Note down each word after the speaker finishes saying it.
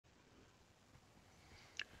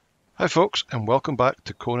Hi folks, and welcome back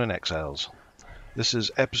to Conan Exiles. This is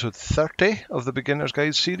episode 30 of the Beginner's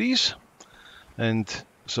Guide series. And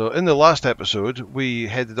so in the last episode, we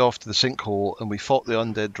headed off to the sinkhole and we fought the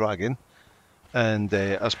undead dragon. And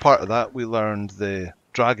as part of that, we learned the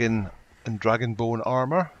dragon and dragonbone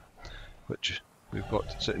armor, which we've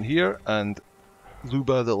got sitting here. And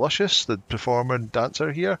Luba the Luscious, the performer and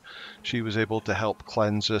dancer here, she was able to help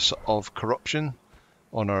cleanse us of corruption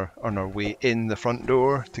on our way in the front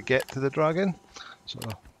door to get to the dragon. So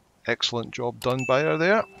excellent job done by her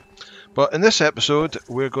there. But in this episode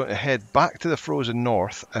we're going to head back to the frozen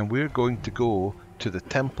north and we're going to go to the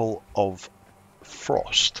Temple of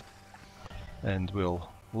Frost. And we'll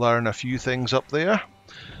learn a few things up there.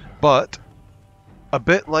 But a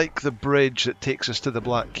bit like the bridge that takes us to the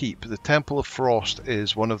Black Keep, the Temple of Frost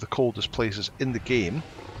is one of the coldest places in the game.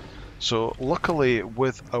 So luckily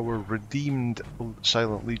with our redeemed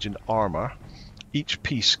Silent Legion armor, each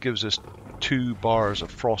piece gives us 2 bars of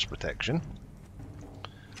frost protection.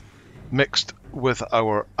 Mixed with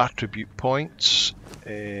our attribute points,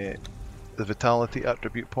 the vitality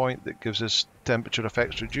attribute point that gives us temperature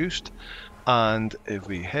effects reduced. And if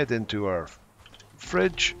we head into our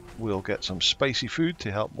fridge, we'll get some spicy food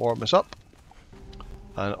to help warm us up.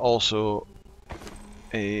 And also,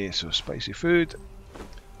 so spicy food.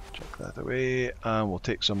 Chuck that away, and we'll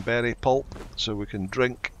take some berry pulp so we can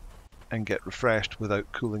drink and get refreshed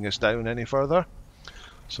without cooling us down any further.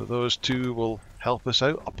 So those 2 will help us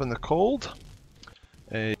out up in the cold.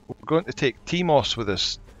 We're going to take Timos with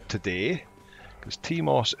us today because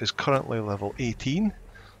Timos is currently level 18,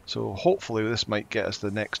 so hopefully this might get us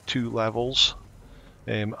the next 2 levels.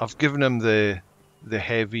 I've given him the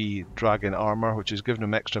heavy dragon armor, which has given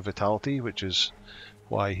him extra vitality, which is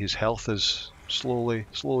why his health is slowly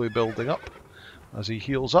building up as he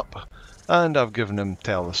heals up. And I've given him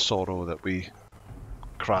Tell the Sorrow that we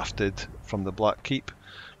crafted from the Black Keep.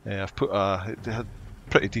 I've put it had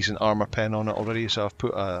pretty decent armor pen on it already, so I've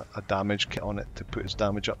put a damage kit on it to put his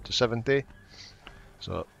damage up to 70.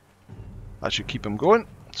 So that should keep him going.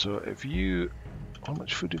 So if you, how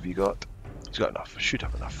much food have you got? He's got enough, should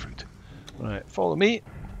have enough food. Right, follow me.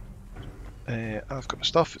 I've got my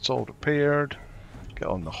stuff, it's all repaired. Get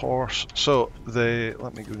on the horse. So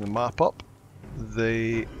let me give the map up.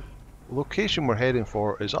 The location we're heading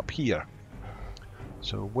for is up here.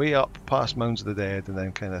 So way up past Mounds of the Dead and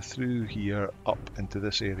then kind of through here up into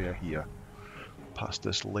this area here. Past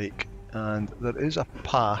this lake. And there is a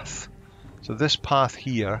path. So this path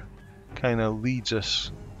here kind of leads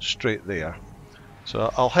us straight there.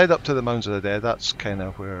 So I'll head up to the Mounds of the Dead. That's kind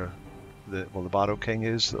of where the Barrow King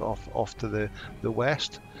is off to the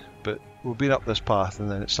west. But we've been up this path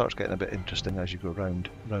and then it starts getting a bit interesting as you go round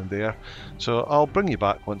there. So I'll bring you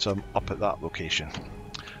back once I'm up at that location.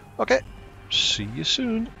 Okay, see you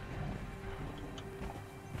soon.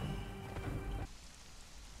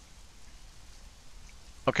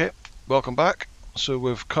 Okay, welcome back. So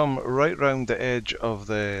we've come right round the edge of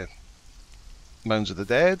the Mounds of the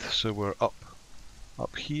Dead. So we're up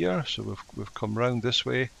here. So we've come round this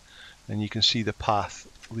way and you can see the path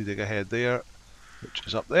leading ahead there, which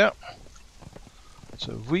is up there.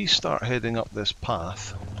 So if we start heading up this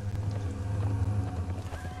path,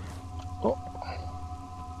 oh,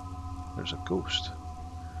 there's a ghost.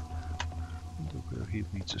 I wonder where he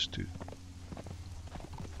leads us to.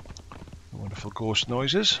 Wonderful ghost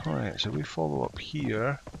noises. Alright, so we follow up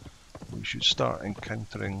here, we should start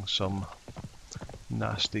encountering some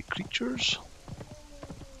nasty creatures.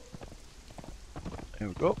 There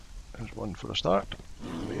we go, there's one for a start.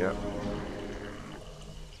 There.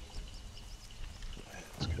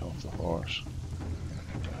 Let's get off the horse.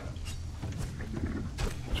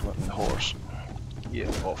 Just want the horse. Yeah,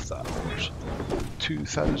 off that horse.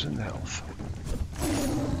 2,000 health.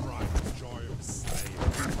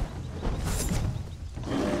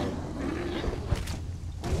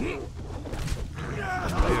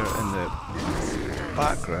 And there in the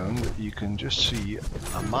background you can just see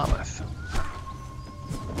a mammoth.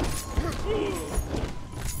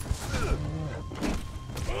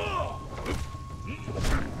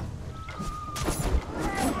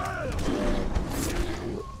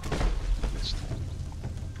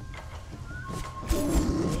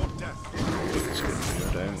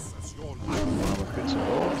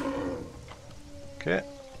 Okay,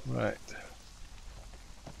 right.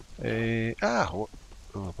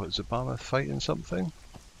 What's the mammoth fighting something?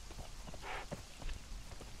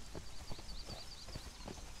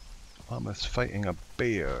 Mammoth's fighting a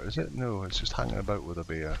bear, is it? No, it's just hanging about with a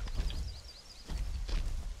bear.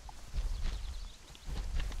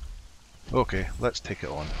 Okay, let's take it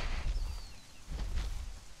on.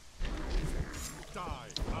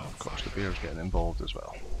 bear's getting involved as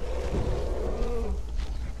well.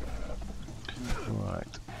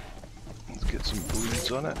 Right, let's get some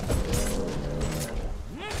bleeds on it.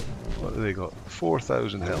 What do they got?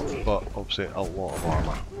 4,000 health, but obviously a lot of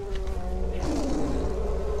armour.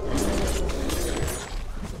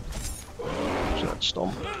 There's that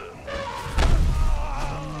stomp.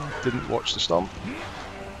 Didn't watch the stomp.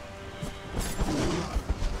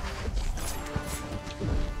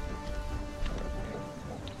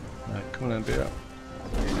 Right, Conan bear.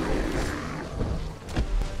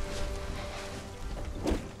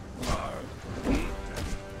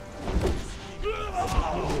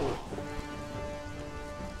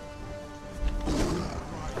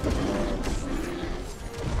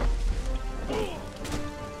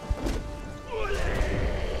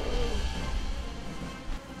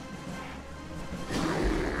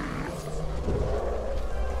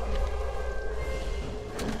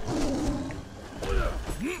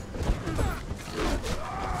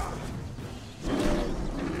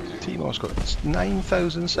 Timo's got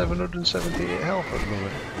 9,778 health at the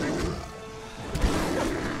moment.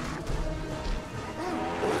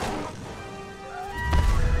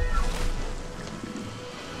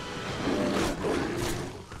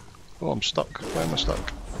 Oh, I'm stuck. Why am I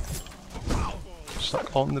stuck?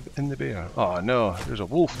 Stuck on in the bear. Oh no, there's a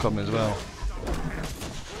wolf coming as well.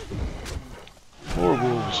 More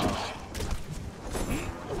wolves. Out.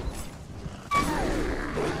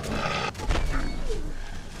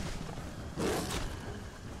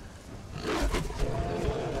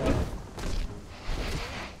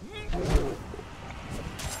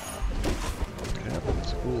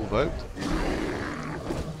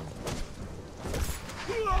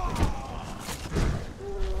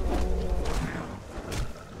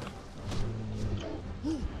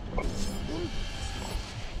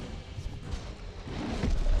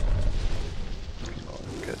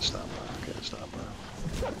 Get stamina, get stamina.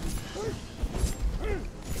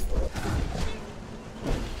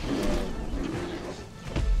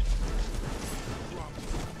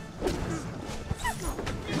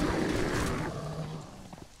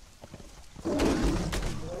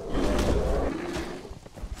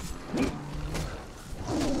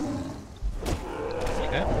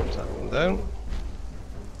 Down.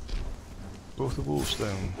 Both the wolves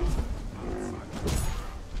down.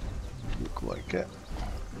 Look like it.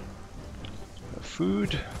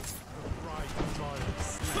 Food.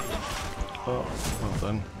 Oh, well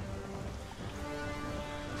done.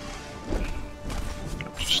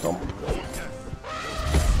 Stomp.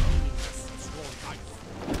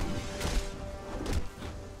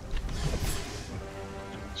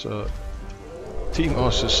 So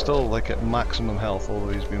Timos is still like at maximum health,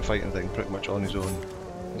 although he's been fighting things pretty much on his own.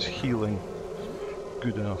 He's healing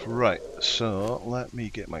good enough. Right, so let me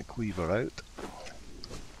get my cleaver out,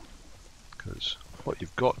 because what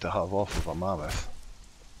you've got to have off of a mammoth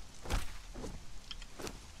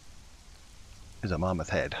is a mammoth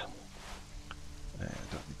head.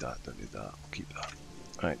 Don't need that, don't need that, I'll keep that.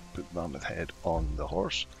 Right, put the mammoth head on the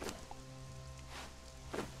horse.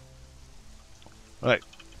 Right.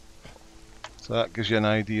 So that gives you an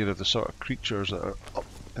idea of the sort of creatures that are up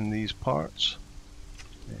in these parts.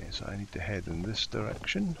 So I need to head in this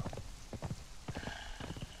direction.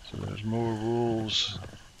 So there's more wolves,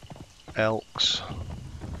 elks.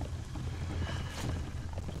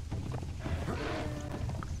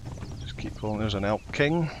 Just keep going, there's an elk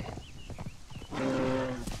king. And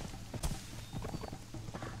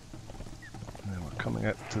then we're coming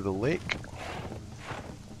out to the lake.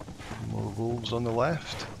 More wolves on the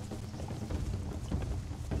left.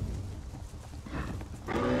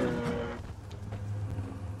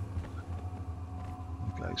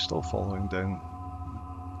 Still following down,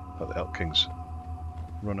 but the Elk King's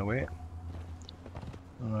run away.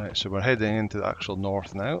 Alright, so we're heading into the actual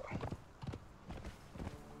north now.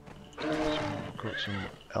 So we've got some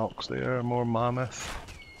elks there, more mammoth.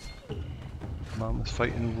 Mammoth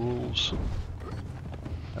fighting wolves.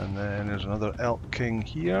 And then there's another Elk King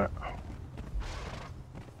here.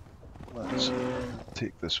 Let's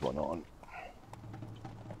take this one on.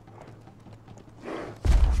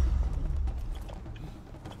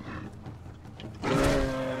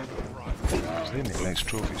 They make nice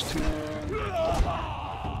trophies too.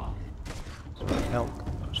 So an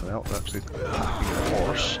elk actually being a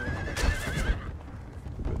horse.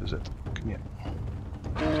 What is it? Come here.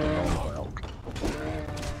 It's a normal elk.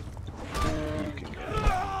 You can get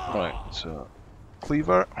it. Right, so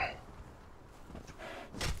cleaver.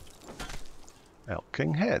 Elk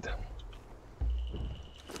King head.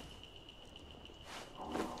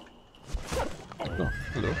 Oh,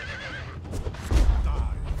 hello.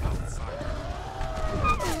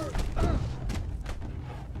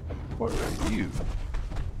 you?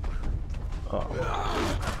 Oh.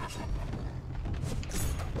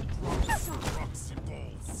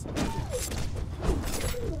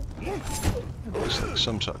 Looks like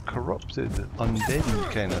some sort of corrupted,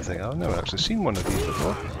 undead kind of thing. I've never actually seen one of these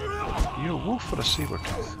before. You're a wolf or a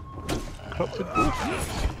saber-tooth? Corrupted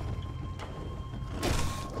wolf.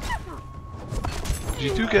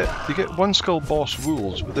 You get one skull boss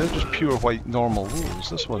wolves, but they're just pure white normal wolves.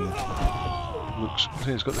 This one looks,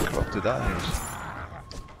 it's got the corrupted eyes.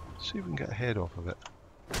 Let's see if we can get a head off of it.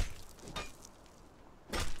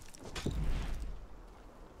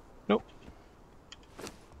 Nope.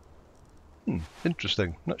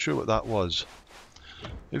 Interesting. Not sure what that was.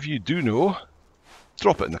 If you do know,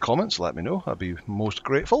 drop it in the comments. Let me know. I'd be most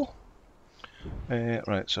grateful.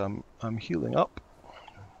 Right, so I'm healing up.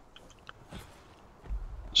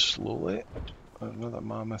 Slowly. Another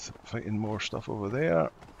mammoth fighting more stuff over there.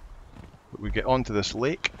 But we get onto this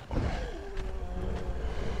lake.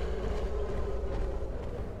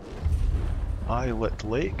 Islet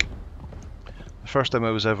Lake. The first time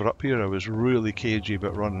I was ever up here, I was really cagey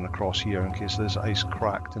about running across here in case this ice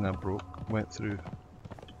cracked and I went through.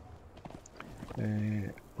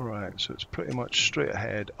 Right, so it's pretty much straight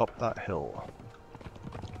ahead up that hill.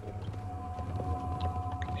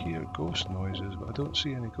 Hear ghost noises, but I don't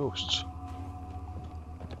see any ghosts.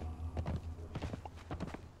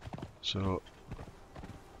 So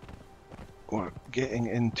we're getting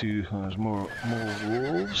into, there's more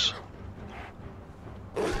wolves.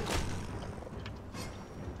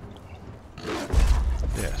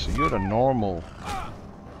 Yeah, so you're a normal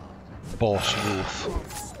boss wolf.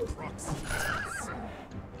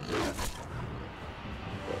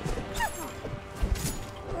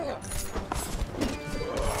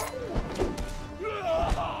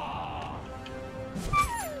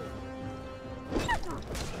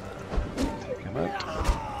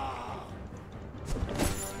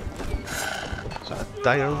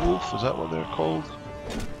 Dire wolf, is that what they're called?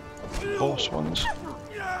 Boss ones.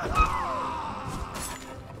 There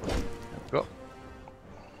we go.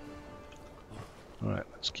 Alright,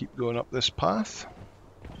 let's keep going up this path.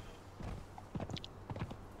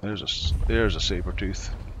 There's a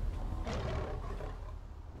saber-tooth.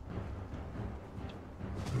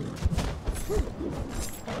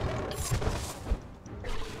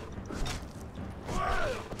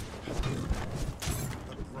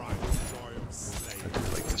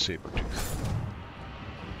 Saber-tooth.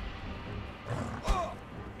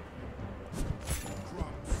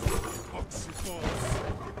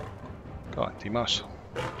 Go on, T-Mouse.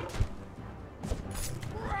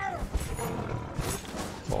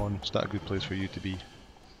 Fawn, it's not a good place for you to be.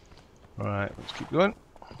 Alright, let's keep going.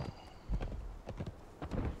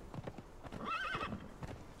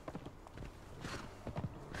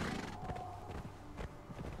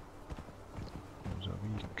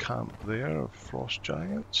 Camp there of frost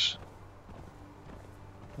giants.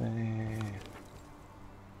 I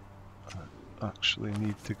actually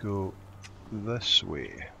need to go this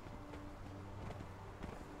way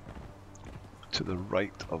to the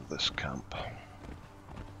right of this camp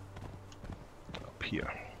up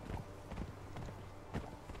here.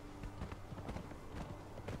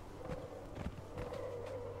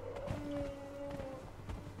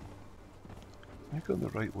 I go the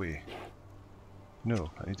right way.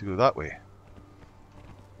 No, I need to go that way.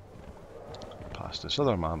 Past this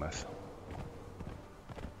other mammoth.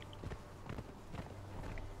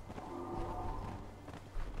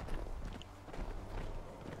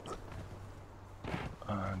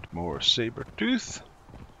 And more saber-tooth.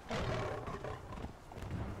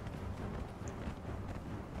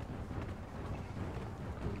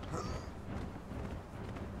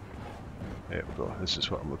 There we go, this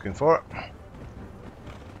is what I'm looking for.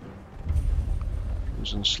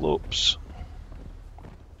 And slopes.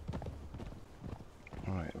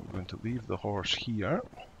 Alright, I'm going to leave the horse here.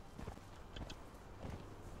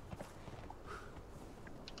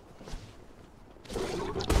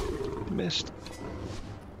 Missed.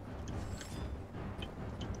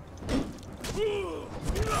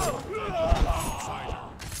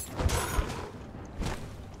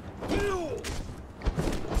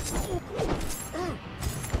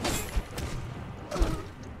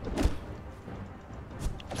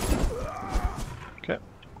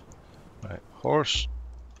 Horse,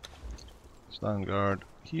 stand guard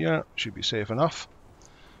here, should be safe enough.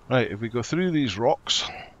 Right, if we go through these rocks,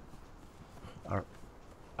 are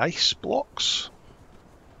ice blocks.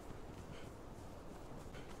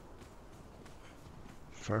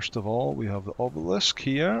 First of all, we have the obelisk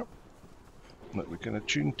here that we can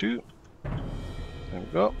attune to. There we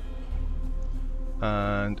go.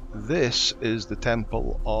 And this is the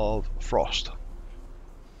Temple of Frost.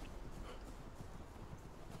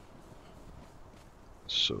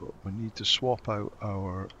 So we need to swap out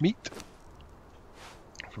our meat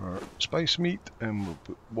for spice meat, and we'll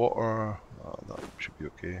put water. Oh, that should be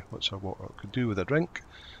okay. What's our water? Could do with a drink.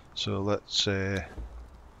 So let's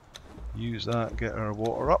use that, get our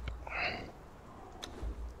water up.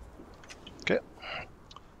 Okay.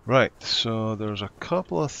 Right, so there's a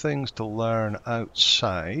couple of things to learn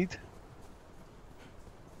outside.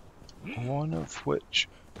 One of which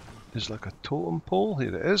is like a totem pole.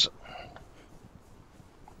 Here it is.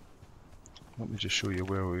 Let me just show you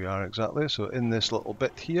where we are exactly. So in this little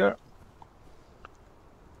bit here.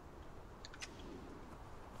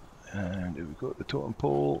 And if we go to the totem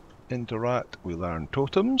pole, interact, we learn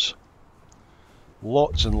totems.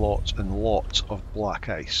 Lots and lots and lots of black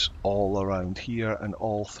ice all around here and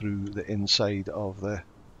all through the inside of the...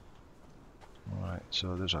 Alright,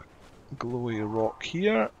 so there's a glowy rock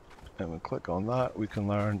here, and we click on that, we can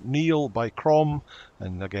learn kneel by Crom,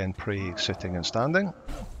 and again pray sitting and standing.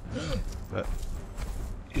 But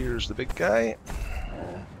here's the big guy.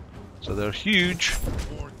 So they're huge,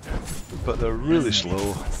 but they're really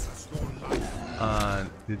slow, and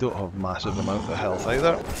they don't have massive amount of health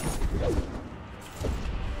either.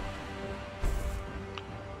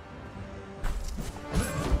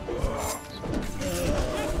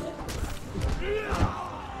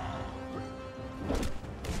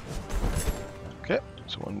 Okay,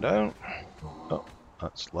 so one down. Oh,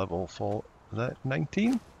 that's level 4. Is that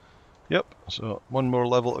 19? Yep, so one more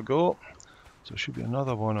level to go. So there should be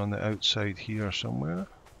another one on the outside here somewhere.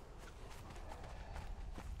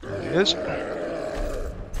 There he is.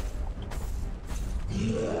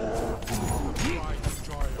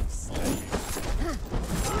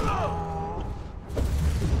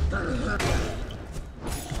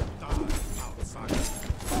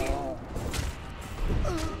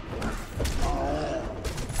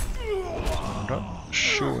 Not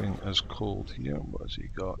showing as cold here. What has he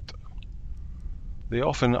got? They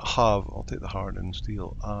often have, I'll take the hardened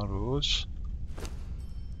steel arrows.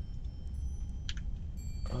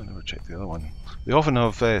 I never checked the other one. They often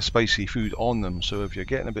have spicy food on them, so if you're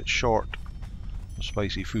getting a bit short of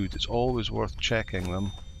spicy food, it's always worth checking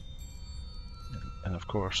them. And of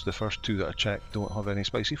course, the first two that I checked don't have any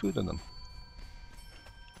spicy food in them.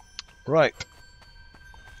 Right,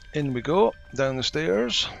 in we go, down the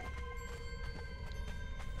stairs.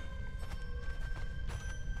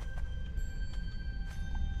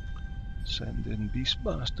 Send in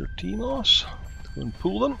Beastmaster Timos to go and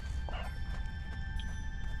pull them.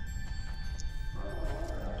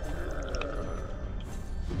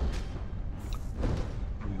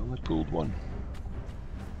 We only pulled one.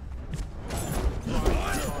 The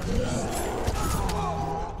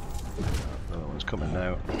other one's coming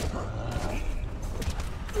now.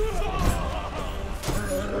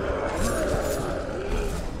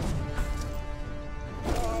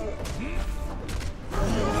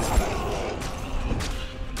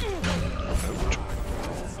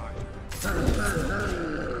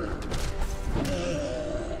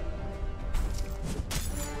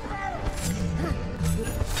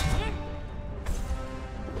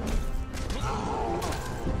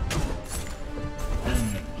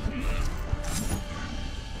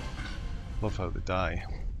 Love how they die.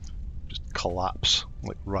 Just collapse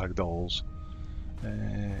like ragdolls.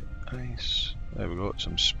 Ice. There we go,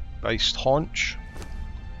 some spiced haunch.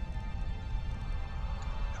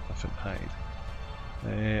 Elephant hide.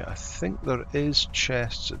 I think there is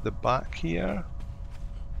chests at the back here.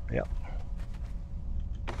 Yep.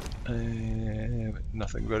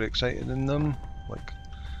 Nothing very exciting in them, like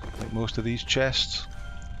most of these chests.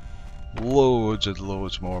 Loads and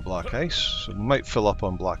loads more black ice, so we might fill up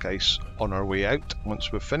on black ice on our way out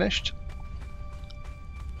once we've finished.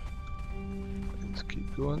 Let's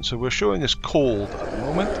keep going. So we're showing us cold at the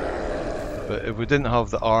moment, but if we didn't have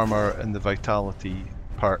the armor and the vitality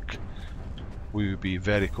perk, we would be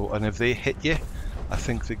very cold. And if they hit you, I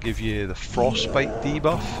think they give you the frostbite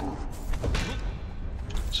debuff.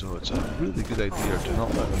 So it's a really good idea to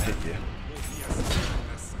not let them hit you.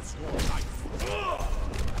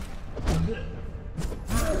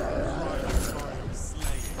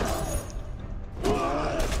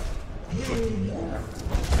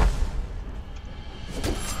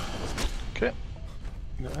 Okay,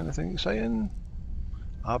 got anything exciting?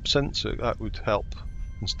 Absinthe, so that would help.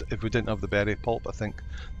 If we didn't have the berry pulp, I think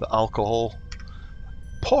the alcohol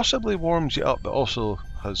possibly warms you up, but also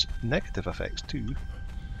has negative effects too.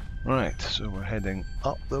 Right, so we're heading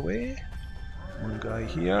up the way. One guy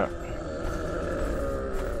here.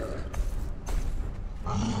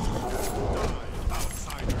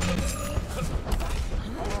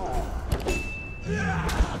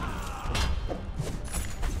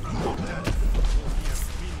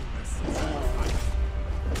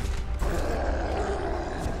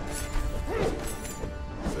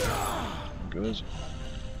 goes.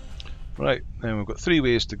 Right, then we've got 3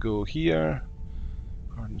 ways to go here.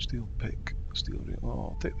 Hardened steel pick,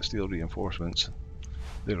 I'll take the steel reinforcements.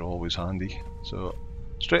 They're always handy. So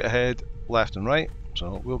straight ahead, left and right.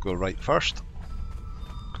 So we'll go right first.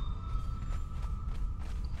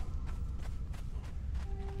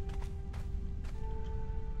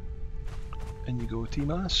 And you go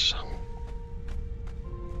T-Mass.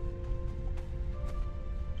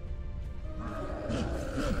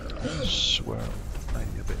 Swirl.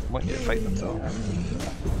 Might get to fight them though.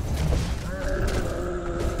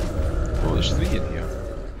 Oh, there's 3 in here.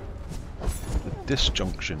 The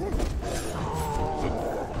disjunction.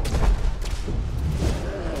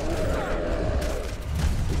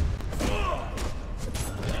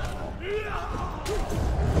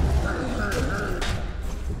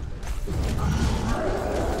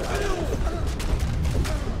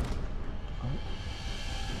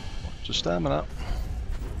 Lots of stamina.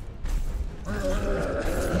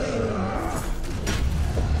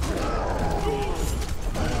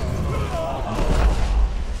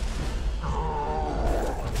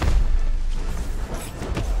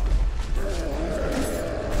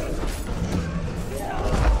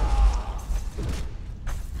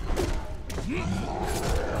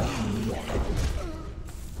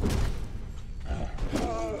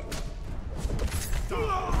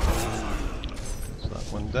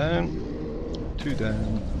 Down, 2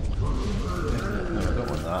 down. No, I don't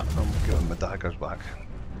want that. I'm giving my daggers back.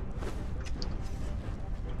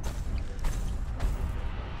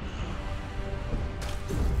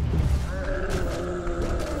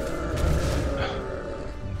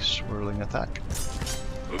 Nice swirling attack.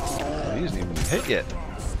 Oh, he hasn't even hit yet.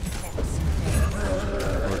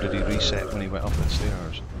 Or did he reset when he went up the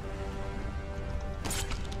stairs?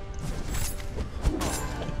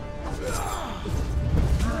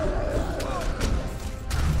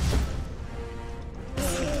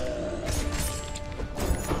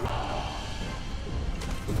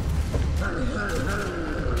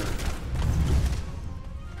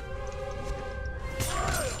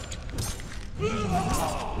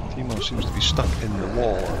 Seems to be stuck in the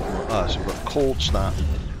wall. Ah, so we've got cold snap.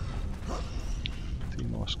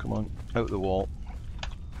 T-Moss, come on, out the wall.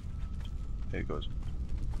 There he goes.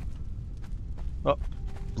 Oh,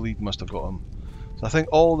 bleed must have got him. So I think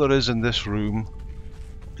all there is in this room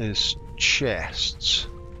is chests.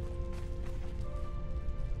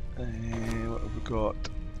 What have we got?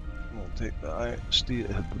 We'll take that out.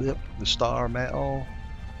 The star metal.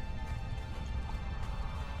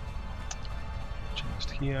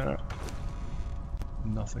 Chest here.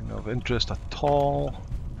 Nothing of interest at all.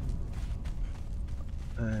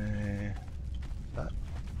 That.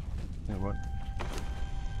 What?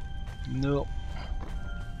 No.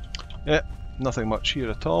 Yeah, nothing much here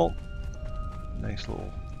at all. Nice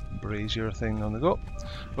little brazier thing on the go.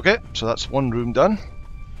 Okay, so that's one room done.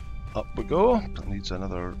 Up we go. It needs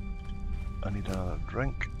another. I need another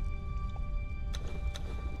drink.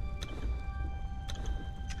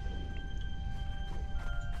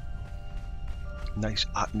 Nice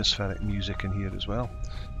atmospheric music in here as well.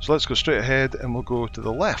 So let's go straight ahead and we'll go to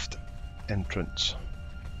the left entrance.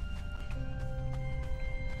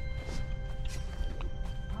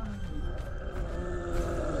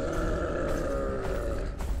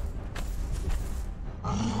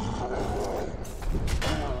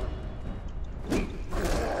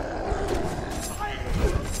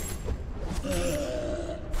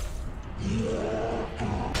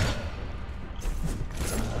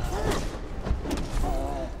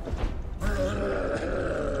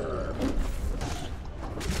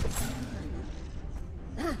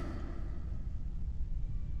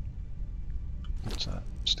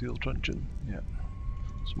 Steel truncheon, yeah.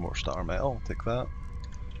 Some more star metal, take that.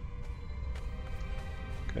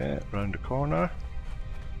 Okay, round the corner.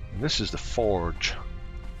 And this is the forge.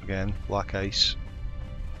 Again, black ice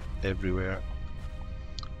everywhere.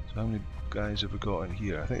 So how many guys have we got in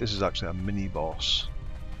here? I think this is actually a mini boss.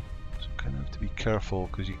 So kind of have to be careful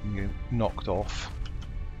because you can get knocked off.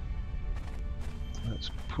 Let's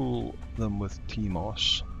pull them with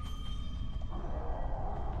T-Moss.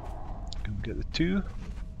 Can we get the 2?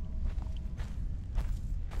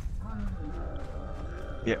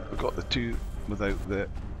 Yeah, we got the 2 without the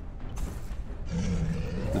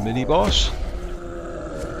mini boss.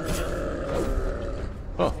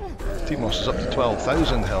 Oh, T-Moss is up to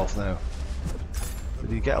 12,000 health now.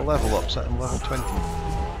 Did he get a level up? Set him level 20.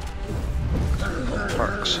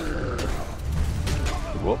 Perks.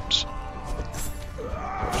 Whoops.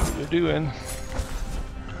 Watch what you're doing.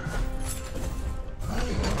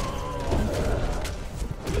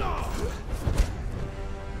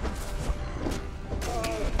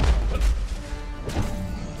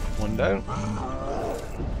 down.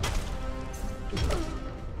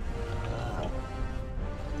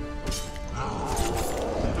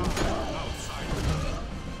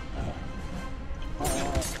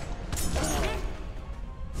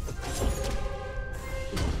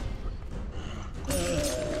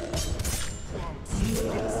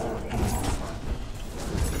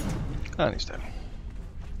 And he's down.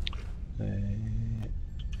 A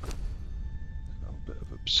bit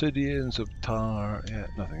of obsidian, some tar, yeah,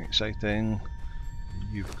 nothing exciting.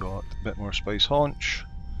 You've got a bit more spice haunch,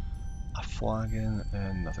 a flagon,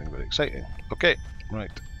 and nothing very exciting. Okay,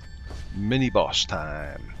 right. Mini boss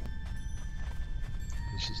time.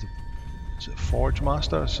 This is the Forge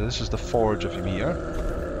Master? So this is the Forge of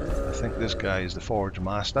Ymir. I think this guy is the Forge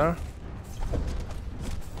Master.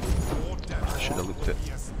 I should have looked at.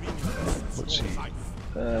 Let's see.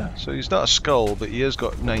 So he's not a skull, but he has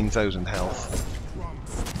got 9,000 health.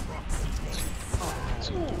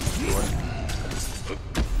 So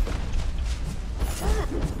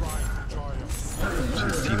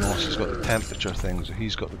Timos has got the temperature thing, so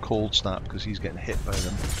he's got the cold snap because he's getting hit by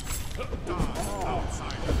them.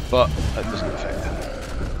 But that doesn't affect him.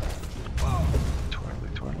 Twirly,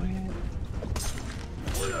 twirly.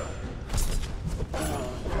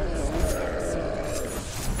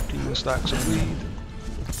 Demon stacks of weed.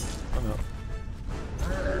 Oh no.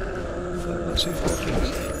 Let's see if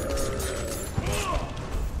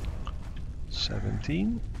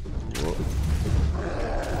 17. Whoa.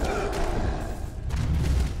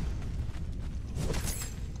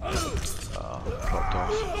 Dropped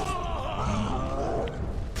off.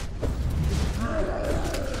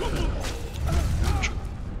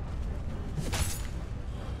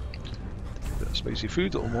 Bit of spicy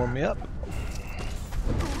food that'll warm me up.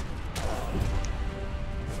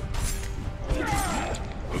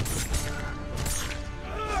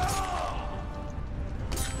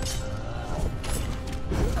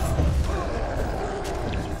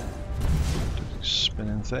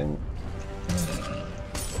 Spinning thing.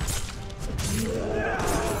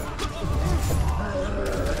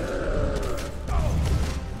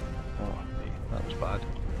 That was bad.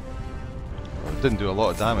 Well, it didn't do a lot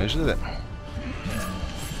of damage, did it?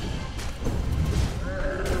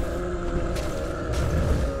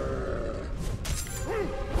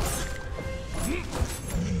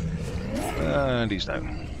 And he's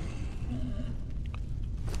down.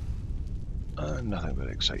 And nothing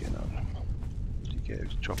very exciting on him. You get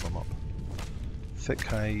to chop him up. Thick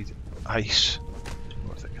hide, ice,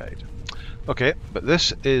 more thick hide. Okay, but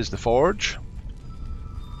this is the forge,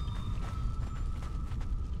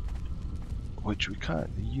 which we can't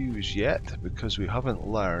use yet because we haven't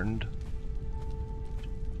learned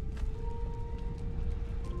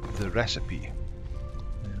the recipe.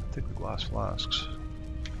 Yeah, take the glass flasks.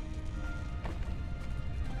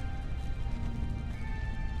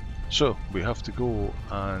 So we have to go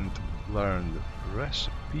and learn the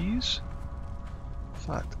recipes. In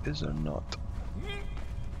fact, is there not?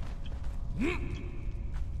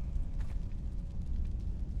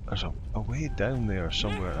 There's a way down there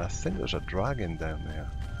somewhere, and I think there's a dragon down there.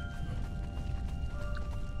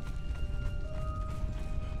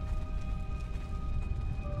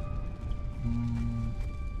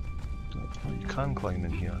 Oh, you can climb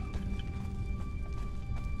in here.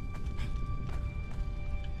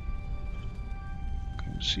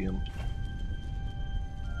 Can you see him?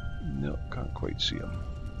 No, can't quite see him.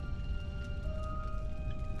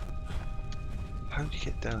 How do you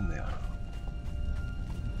get down there?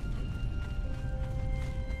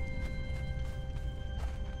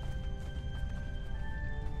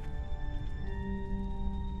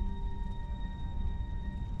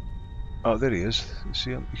 Oh, there he is. You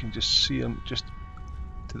see him? You can just see him just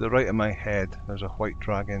to the right of my head. There's a white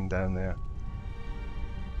dragon down there.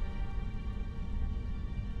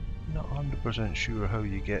 Not 100% sure how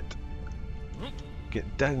you get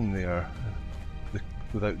down there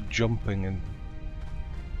without jumping and.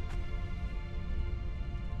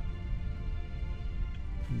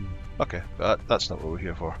 Okay, that's not what we're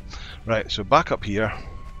here for. Right, so back up here.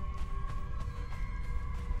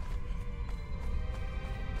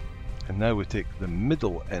 And now we take the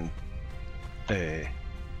middle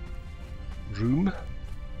room.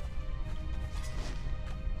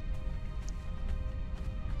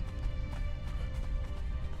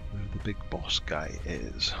 Where the big boss guy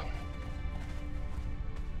is.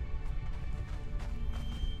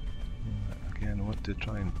 Again, I want to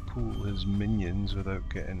try and pull his minions without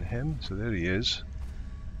getting him. So there he is.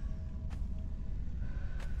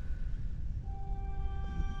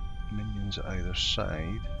 Minions at either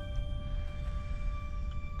side.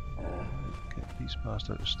 Get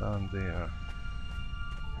Beastmaster to stand there.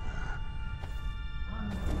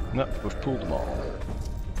 No, we've pulled them all.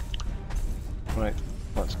 Right,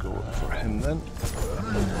 let's go for him then.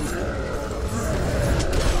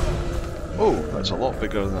 Oh, that's a lot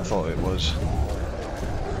bigger than I thought it was.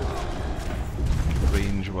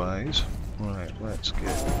 Range-wise. Right, let's get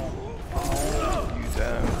you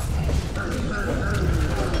down.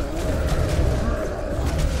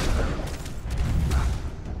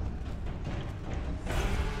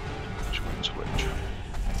 Which one's which?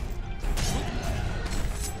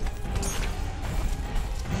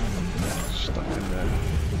 Stuck in there.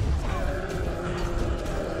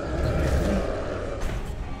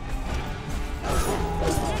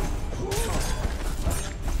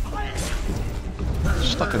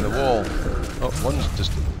 Stuck in the wall. Oh,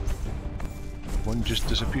 one just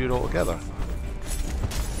disappeared altogether.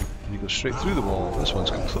 You go straight through the wall. This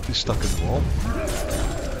one's completely stuck in the wall.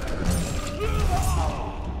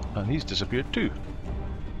 And he's disappeared too.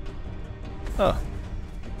 Ah.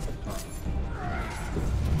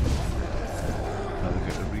 Now they're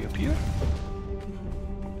going to reappear.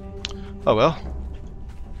 Oh well.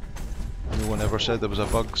 No one ever said there was a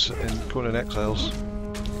bugs in Conan Exiles.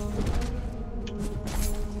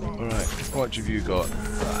 Alright, what have you got?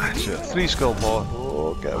 Ah, sure. 3 skull paw.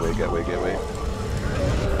 Oh, get away, get away, get away.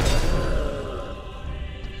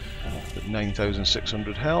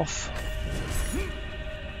 9,600 health.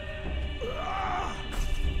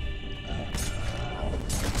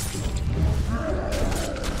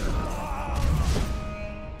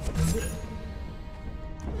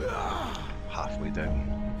 Halfway down.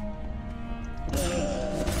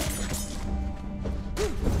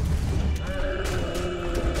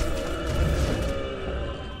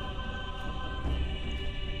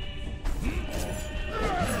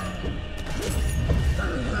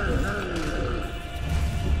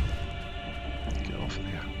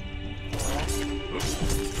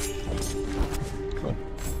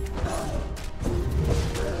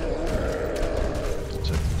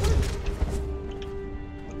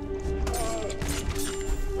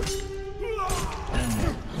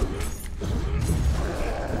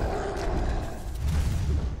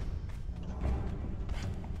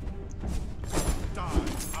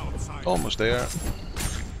 Almost there.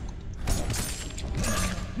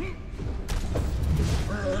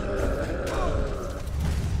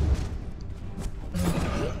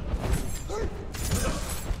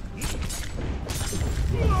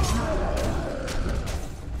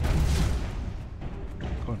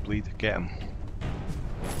 Go on, bleed. Get him.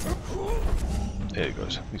 There he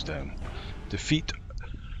goes. He's down. Defeat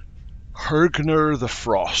Hergner the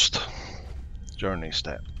Frost. Journey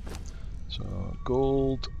step. So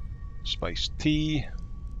gold. Spiced tea,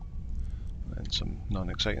 and some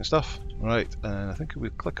non-exciting stuff. Right, and I think if we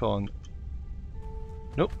click on...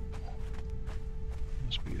 Nope.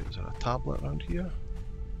 Must be, is there a tablet around here?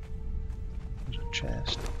 There's a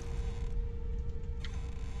chest.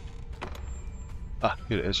 Ah,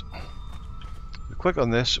 here it is. If we click on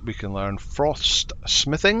this, we can learn Frost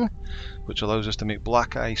Smithing, which allows us to make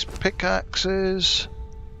black ice pickaxes.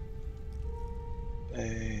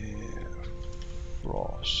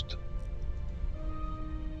 Frost.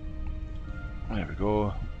 There we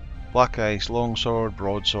go. Black ice longsword,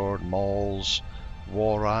 broadsword, mauls,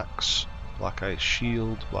 war axe, black ice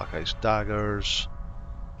shield, black ice daggers,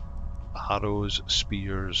 arrows,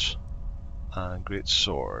 spears, and great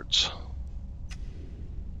swords.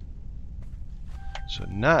 So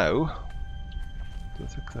now, I don't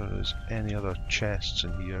think there is any other chests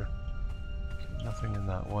in here. Nothing in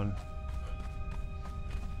that one.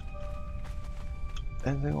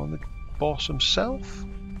 Anything on the boss himself?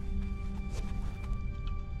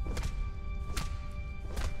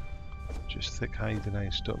 Just thick hide and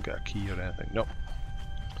ice, don't get a key or anything. Nope.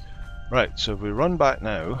 Right, so if we run back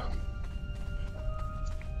now,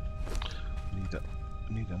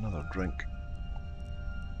 need another drink.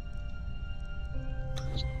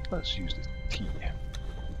 Let's use the tea,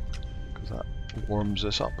 because that warms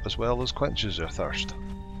us up as well as quenches our thirst.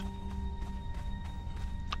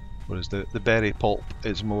 Whereas the berry pulp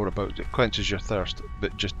is more about it quenches your thirst,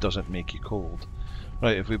 but just doesn't make you cold.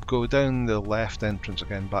 Right, if we go down the left entrance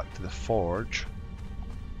again back to the forge,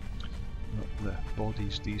 the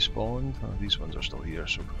bodies despawned. Oh, these ones are still here,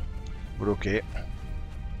 so we're okay.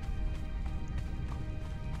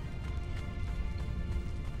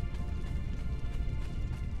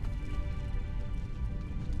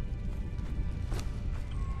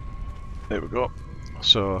 There we go.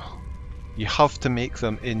 So you have to make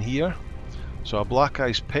them in here. So a black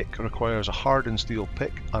ice pick requires a hardened steel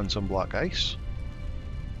pick and some black ice.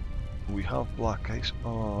 We have black ice.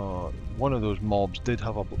 Oh, one of those mobs did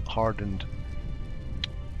have a hardened.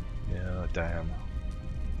 Yeah, damn.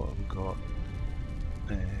 what have we got?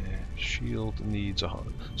 Shield needs so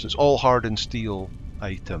it's all hardened steel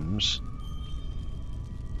items,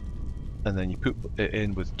 and then you put it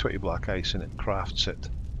in with 20 black ice and it crafts it.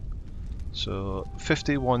 So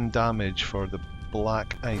 51 damage for the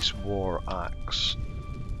black ice war axe.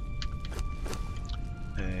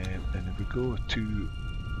 And if we go to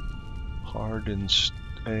hardened,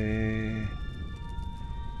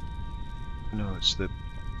 no, it's the,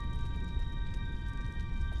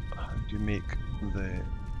 how do you make the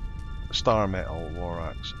star metal war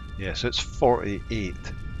axe? Yes, it's 48,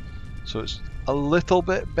 so it's a little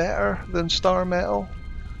bit better than star metal,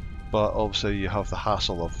 but obviously you have the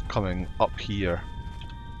hassle of coming up here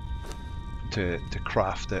to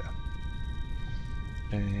craft it.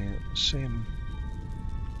 Same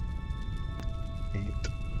 8,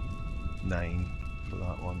 9 for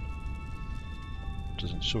that one.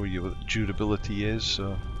 Doesn't show you what durability is,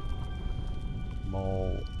 so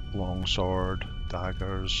maul, longsword,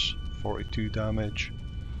 daggers 42 damage,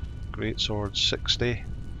 great sword 60.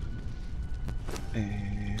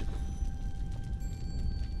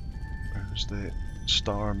 There's the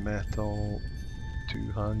star metal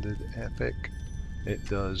two-handed epic. It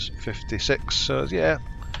does 56, so yeah,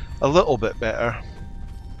 a little bit better.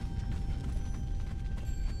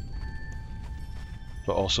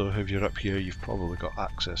 But also, if you're up here, you've probably got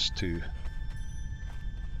access to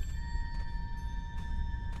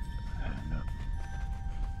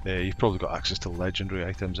yeah, you've probably got access to legendary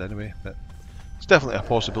items anyway, but it's definitely a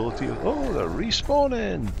possibility. Oh, they're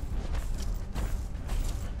respawning!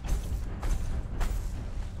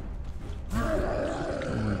 Come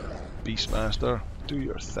on, Beastmaster, do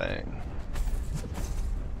your thing.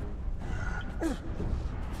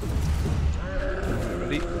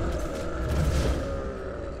 Ready?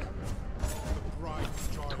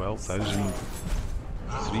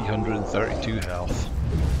 12,332 health.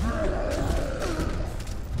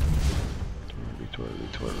 Twirly,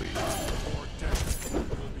 twirly.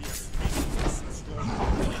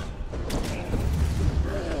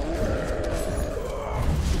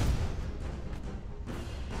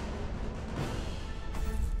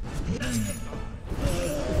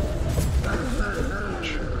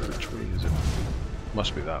 Which way is it?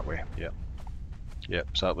 Must be that way, yep. Yep,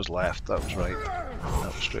 so that was left, that was right.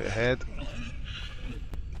 That was straight ahead.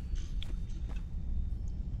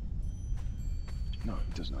 No,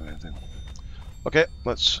 it doesn't have anything. Okay,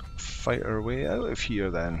 let's fight our way out of here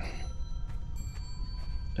then.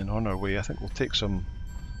 And on our way, I think we'll take some,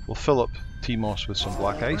 we'll fill up Timos with some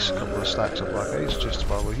black ice, a couple of stacks of black ice just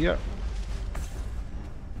while we're here.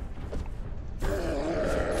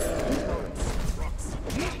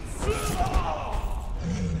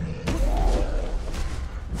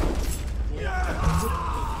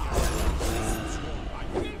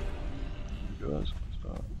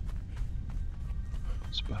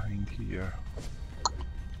 It's behind here.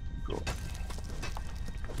 Go.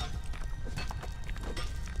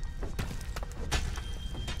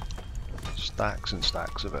 Stacks and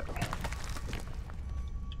stacks of it.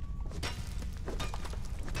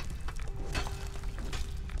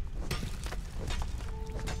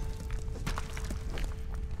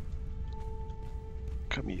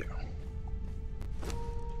 Come here.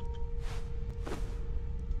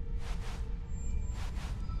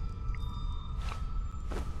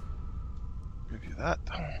 Give you that.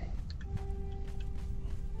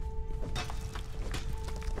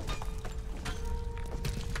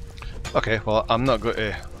 Okay, well, I'm not going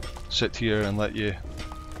to sit here and let you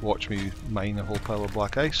watch me mine a whole pile of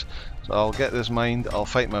black ice. So I'll get this mined, I'll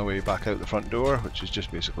fight my way back out the front door, which is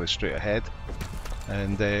just basically straight ahead,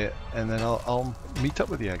 and then I'll meet up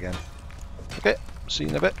with you again. Okay, see you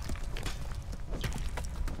in a bit.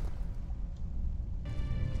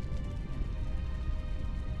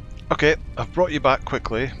 Okay, I've brought you back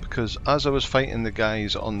quickly because as I was fighting the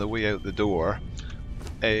guys on the way out the door,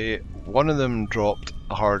 one of them dropped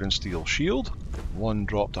a hardened steel shield, one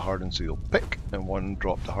dropped a hardened steel pick, and one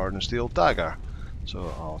dropped a hardened steel dagger.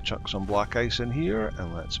 So I'll chuck some black ice in here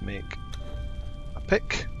and let's make a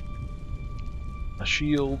pick, a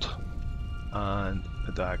shield, and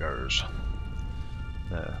the daggers.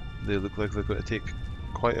 They look like they're going to take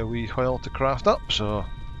quite a wee while to craft up, so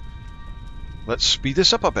let's speed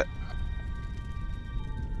this up a bit.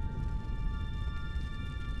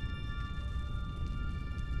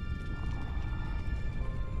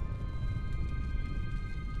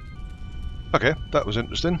 Okay, that was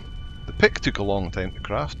interesting. The pick took a long time to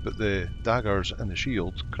craft, but the daggers and the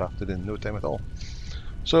shield crafted in no time at all.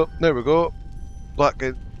 So there we go. Black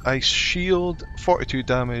ice shield, 42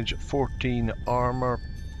 damage, 14 armor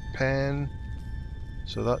pen.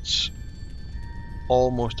 So that's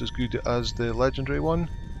almost as good as the legendary one.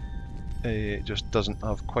 It just doesn't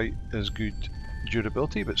have quite as good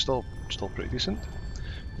durability, but still pretty decent.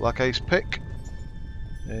 Black Ice Pick,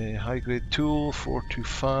 high grade tool,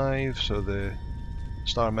 425. So the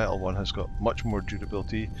Star Metal one has got much more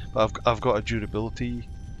durability, but I've got a durability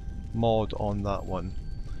mod on that one.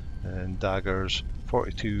 And daggers,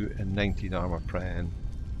 42 and 19 armor pren,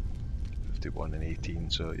 51 and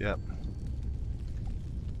 18. So yeah,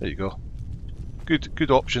 there you go.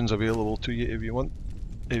 Good options available to you if you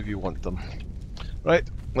want them. Right,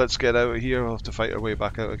 let's get out of here. We'll have to fight our way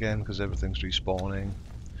back out again because everything's respawning,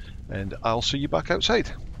 and I'll see you back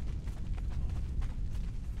outside.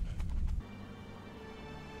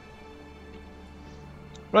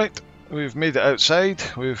 Right, we've made it outside.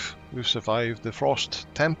 We've survived the Frost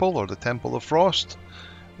Temple, or the Temple of Frost,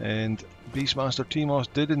 and Beastmaster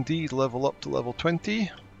Timos did indeed level up to level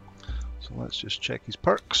 20. So let's just check his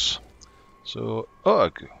perks. So, oh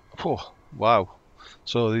wow.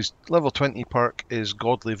 So his level 20 perk is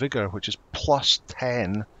Godly Vigor, which is plus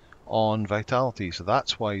 10 on Vitality. So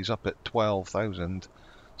that's why he's up at 12,000.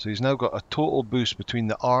 So he's now got a total boost between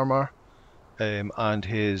the armor and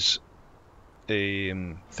his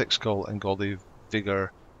Thick Skull and Godly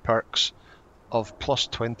Vigor perks of plus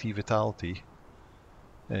 20 Vitality.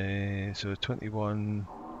 So 21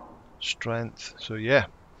 Strength. So yeah,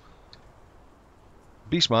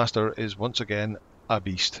 Beastmaster is once again a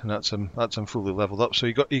beast, and that's him fully leveled up. So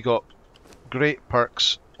he got great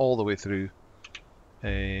perks all the way through.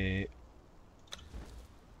 Okay,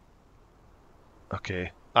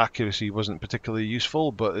 accuracy wasn't particularly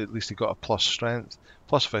useful, but at least he got a plus strength,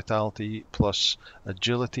 plus vitality, plus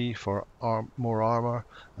agility for more armor,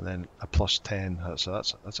 and then a plus 10. So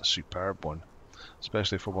that's a superb one,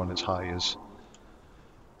 especially for one as high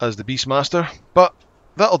as the Beastmaster. But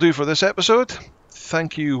that'll do for this episode.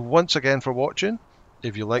 Thank you once again for watching.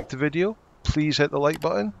 If you liked the video, please hit the like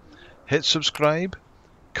button, hit subscribe,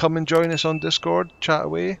 come and join us on Discord, chat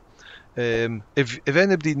away. If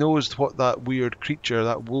anybody knows what that weird creature,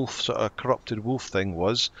 that wolf, sort of corrupted wolf thing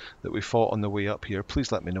was that we fought on the way up here,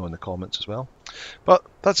 please let me know in the comments as well. But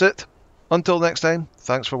that's it. Until next time,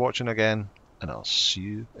 thanks for watching again, and I'll see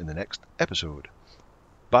you in the next episode.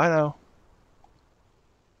 Bye now.